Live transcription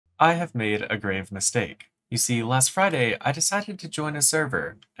I have made a grave mistake. You see, last Friday, I decided to join a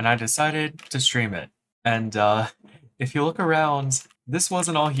server, and I decided to stream it. And, if you look around, this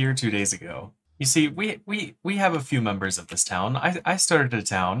wasn't all here 2 days ago. You see, we have a few members of this town. I started a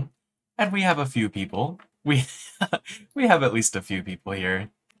town, and we have a few people. We, we have at least a few people here.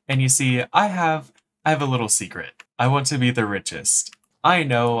 And you see, I have a little secret. I want to be the richest. I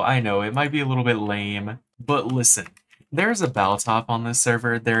know, it might be a little bit lame, but listen. There's a bow top on this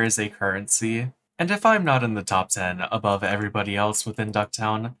server, there is a currency, and if I'm not in the top 10 above everybody else within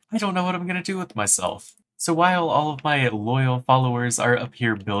Ducktown, I don't know what I'm gonna do with myself. So while all of my loyal followers are up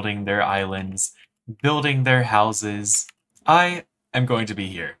here building their islands, building their houses, I am going to be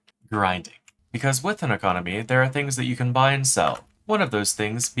here, grinding. Because with an economy, there are things that you can buy and sell. One of those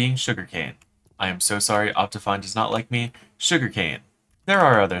things being sugarcane. I am so sorry Optifine does not like me, sugarcane. There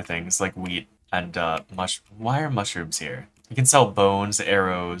are other things like wheat, and, why are mushrooms here? You can sell bones,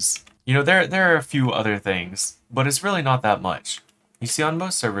 arrows. You know, there are a few other things, but it's really not that much. You see, on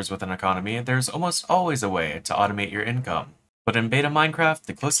most servers with an economy, there's almost always a way to automate your income. But in beta Minecraft,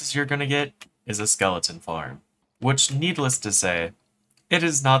 the closest you're gonna get is a skeleton farm. Which, needless to say, it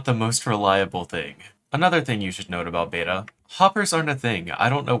is not the most reliable thing. Another thing you should note about beta, hoppers aren't a thing. I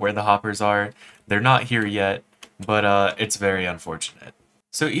don't know where the hoppers are, they're not here yet, but it's very unfortunate.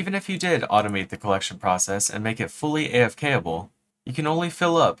 So even if you did automate the collection process and make it fully AFKable, you can only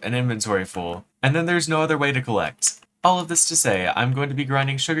fill up an inventory full, and then there's no other way to collect. All of this to say, I'm going to be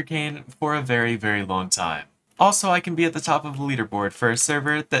grinding sugarcane for a very, very long time. Also, I can be at the top of the leaderboard for a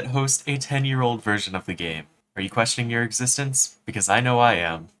server that hosts a 10-year-old version of the game. Are you questioning your existence? Because I know I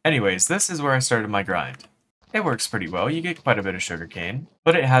am. Anyways, this is where I started my grind. It works pretty well, you get quite a bit of sugarcane,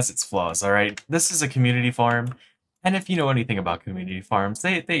 but it has its flaws, alright? This is a community farm, and if you know anything about community farms,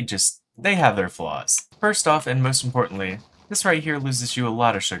 they have their flaws. First off, and most importantly, this right here loses you a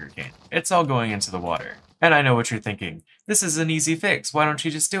lot of sugarcane. It's all going into the water. And I know what you're thinking. This is an easy fix, why don't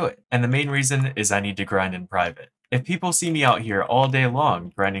you just do it? And the main reason is I need to grind in private. If people see me out here all day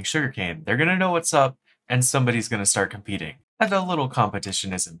long grinding sugarcane, they're gonna know what's up, and somebody's gonna start competing. And a little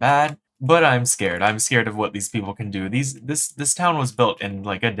competition isn't bad, but I'm scared. I'm scared of what these people can do. This town was built in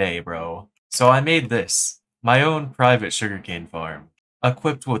like a day, bro. So I made this. My own private sugarcane farm,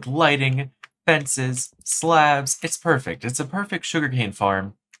 equipped with lighting, fences, slabs. It's perfect. It's a perfect sugarcane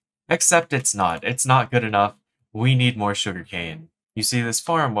farm, except it's not. It's not good enough. We need more sugarcane. You see, this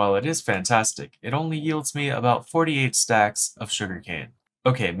farm, while it is fantastic, it only yields me about 48 stacks of sugarcane.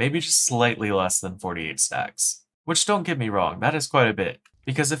 Okay, maybe just slightly less than 48 stacks. Which, don't get me wrong, that is quite a bit.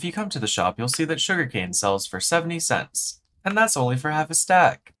 Because if you come to the shop, you'll see that sugarcane sells for 70 cents. And that's only for half a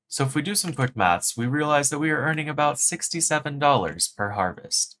stack. So if we do some quick maths, we realize that we are earning about $67 per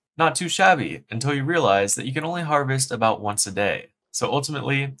harvest. Not too shabby, until you realize that you can only harvest about once a day. So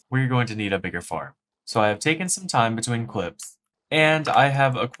ultimately, we're going to need a bigger farm. So I have taken some time between clips, and I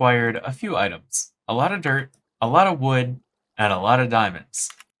have acquired a few items. A lot of dirt, a lot of wood, and a lot of diamonds.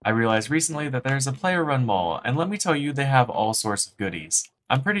 I realized recently that there's a player-run mall, and let me tell you, they have all sorts of goodies.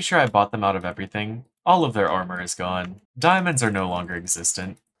 I'm pretty sure I bought them out of everything. All of their armor is gone. Diamonds are no longer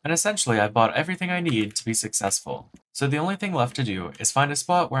existent. And essentially, I've bought everything I need to be successful. So the only thing left to do is find a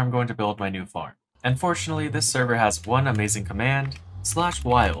spot where I'm going to build my new farm. And fortunately, this server has one amazing command,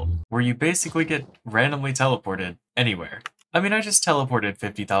 /wild, where you basically get randomly teleported anywhere. I mean, I just teleported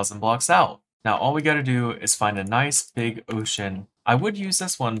 50,000 blocks out. Now all we gotta do is find a nice big ocean. I would use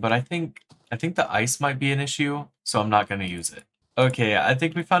this one, but I think the ice might be an issue, so I'm not gonna use it. Okay, I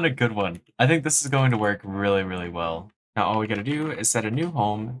think we found a good one. I think this is going to work really, really well. Now all we gotta do is set a new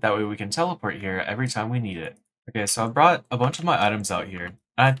home, that way we can teleport here every time we need it. Okay, so I brought a bunch of my items out here, and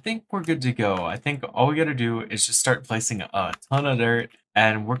I think we're good to go. I think all we gotta do is just start placing a ton of dirt,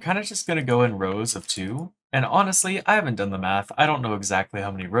 and we're kind of just gonna go in rows of 2. And honestly, I haven't done the math. I don't know exactly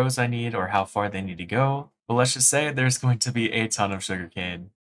how many rows I need or how far they need to go, but let's just say there's going to be a ton of sugarcane.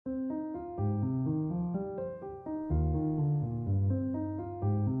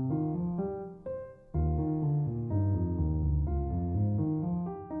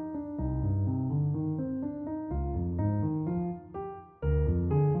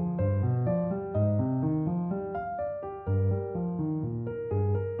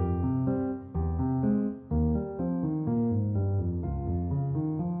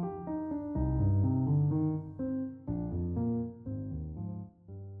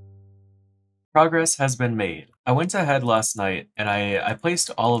 Progress has been made. I went ahead last night and I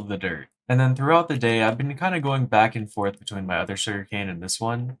placed all of the dirt. And then throughout the day, I've been kind of going back and forth between my other sugarcane and this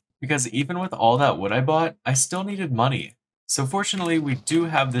one, because even with all that wood I bought, I still needed money. So fortunately, we do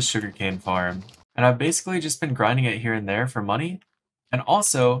have this sugarcane farm, and I've basically just been grinding it here and there for money. And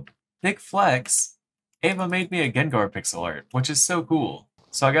also, big flex, Ava made me a Gengar pixel art, which is so cool.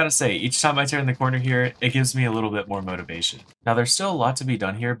 So I gotta say, each time I turn the corner here, it gives me a little bit more motivation. Now there's still a lot to be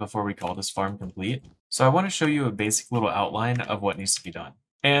done here before we call this farm complete, so I want to show you a basic little outline of what needs to be done.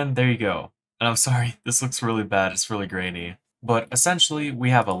 And there you go. And I'm sorry, this looks really bad, it's really grainy. But essentially,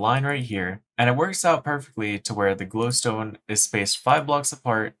 we have a line right here, and it works out perfectly to where the glowstone is spaced 5 blocks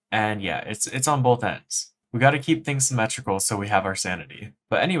apart, and yeah, it's on both ends. We gotta keep things symmetrical so we have our sanity.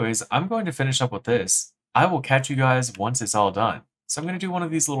 But anyways, I'm going to finish up with this. I will catch you guys once it's all done. So I'm going to do one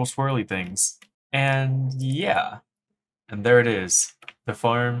of these little swirly things. And yeah. And there it is. The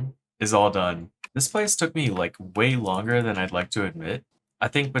farm is all done. This place took me like way longer than I'd like to admit. I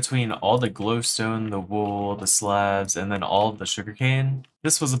think between all the glowstone, the wool, the slabs, and then all of the sugarcane,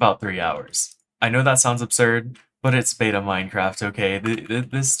 this was about 3 hours. I know that sounds absurd, but it's beta Minecraft, okay?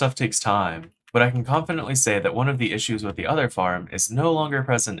 This stuff takes time. But I can confidently say that one of the issues with the other farm is no longer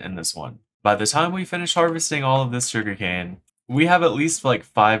present in this one. By the time we finish harvesting all of this sugarcane, we have at least like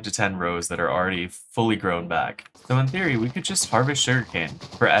 5 to 10 rows that are already fully grown back. So in theory, we could just harvest sugarcane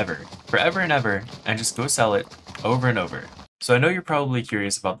forever and ever, and just go sell it over and over. So I know you're probably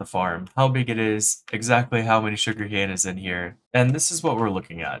curious about the farm, how big it is, exactly how many sugarcane is in here, and this is what we're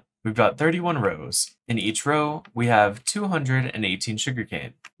looking at. We've got 31 rows. In each row, we have 218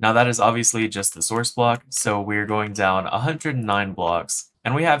 sugarcane. Now that is obviously just the source block, so we're going down 109 blocks,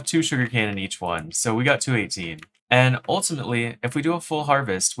 and we have 2 sugarcane in each one, so we got 218. And ultimately, if we do a full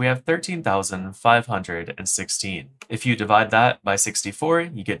harvest, we have 13,516. If you divide that by 64,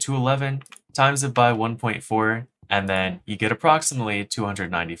 you get 211, times it by 1.4, and then you get approximately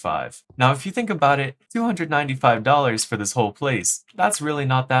 295. Now, if you think about it, $295 for this whole place, that's really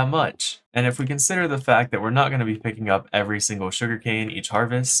not that much. And if we consider the fact that we're not going to be picking up every single sugarcane each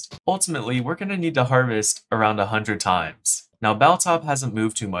harvest, ultimately, we're going to need to harvest around 100 times. Now, Baltop hasn't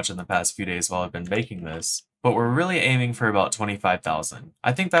moved too much in the past few days while I've been making this, but we're really aiming for about 25,000.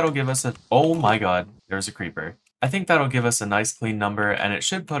 I think that'll give us a— oh my god, there's a creeper. I think that'll give us a nice clean number, and it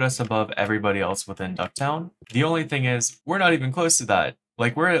should put us above everybody else within Ducktown. The only thing is, we're not even close to that.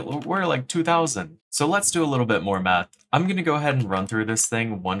 Like, we're like 2,000. So let's do a little bit more math. I'm gonna go ahead and run through this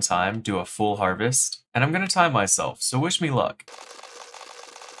thing one time, do a full harvest, and I'm gonna time myself, so wish me luck.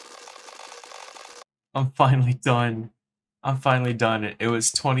 I'm finally done. I'm finally done. It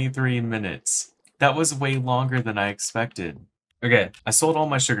was 23 minutes. That was way longer than I expected. Okay, I sold all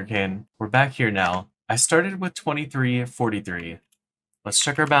my sugarcane. We're back here now. I started with 23.43. Let's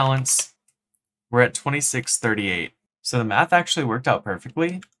check our balance. We're at 26.38. So the math actually worked out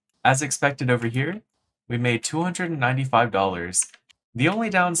perfectly. As expected over here, we made $295. The only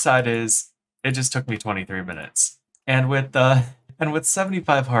downside is it just took me 23 minutes. And with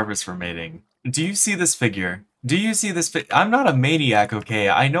 75 harvests remaining, do you see this figure? Do you see this I'm not a maniac, okay?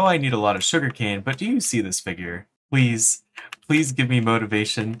 I know I need a lot of sugarcane, but do you see this figure? Please, please give me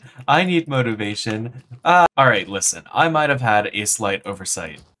motivation. I need motivation. Alright, listen, I might have had a slight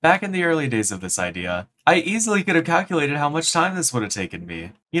oversight. Back in the early days of this idea, I easily could have calculated how much time this would have taken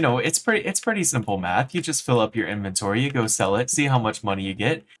me. You know, it's pretty simple math. You just fill up your inventory, you go sell it, see how much money you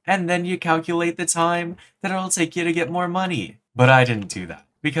get, and then you calculate the time that it'll take you to get more money. But I didn't do that.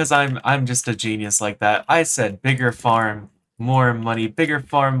 Because I'm just a genius like that. I said bigger farm, more money, bigger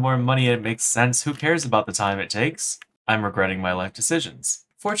farm, more money, it makes sense. Who cares about the time it takes? I'm regretting my life decisions.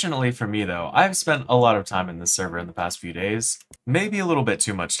 Fortunately for me though, I've spent a lot of time in this server in the past few days. Maybe a little bit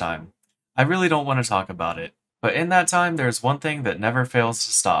too much time. I really don't want to talk about it. But in that time, there's one thing that never fails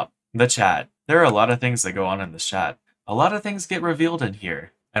to stop. The chat. There are a lot of things that go on in this chat. A lot of things get revealed in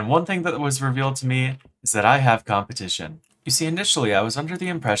here. And one thing that was revealed to me is that I have competition. You see, initially I was under the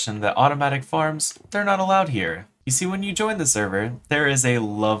impression that automatic farms, they're not allowed here. You see, when you join the server, there is a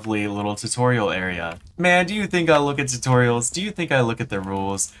lovely little tutorial area. Man, do you think I look at tutorials? Do you think I look at the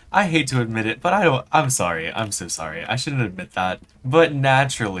rules? I hate to admit it, but I'm sorry. I'm so sorry. I shouldn't admit that. But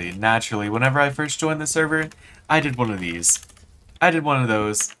naturally, whenever I first joined the server, I did one of these. I did one of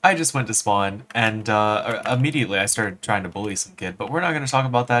those. I just went to spawn, and immediately I started trying to bully some kid, but we're not going to talk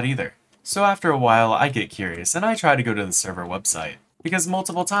about that either. So after a while, I get curious, and I try to go to the server website. Because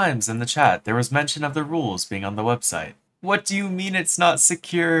multiple times in the chat, there was mention of the rules being on the website. What do you mean it's not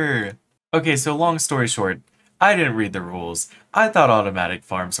secure? Okay, so long story short, I didn't read the rules. I thought automatic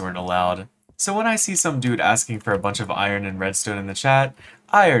farms weren't allowed. So when I see some dude asking for a bunch of iron and redstone in the chat,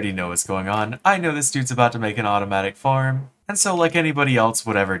 I already know what's going on. I know this dude's about to make an automatic farm. And so like anybody else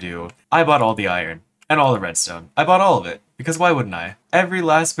would ever do, I bought all the iron. and all the redstone. I bought all of it, because why wouldn't I? Every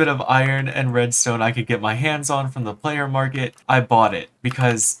last bit of iron and redstone I could get my hands on from the player market, I bought it,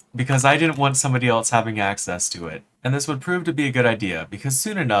 because I didn't want somebody else having access to it. And this would prove to be a good idea, because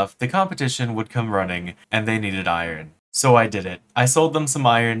soon enough, the competition would come running, and they needed iron. So I did it. I sold them some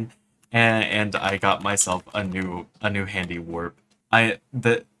iron, and I got myself a new handy warp. I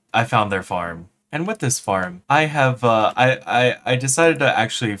found their farm. And with this farm, I have, I decided to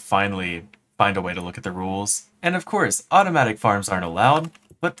actually finally find a way to look at the rules. And of course, automatic farms aren't allowed,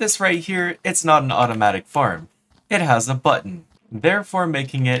 but this right here, it's not an automatic farm. It has a button, therefore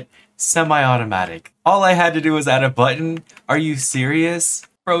making it semi-automatic. All I had to do was add a button? Are you serious?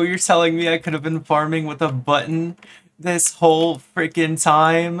 Bro, you're telling me I could have been farming with a button this whole freaking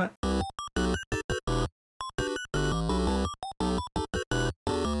time?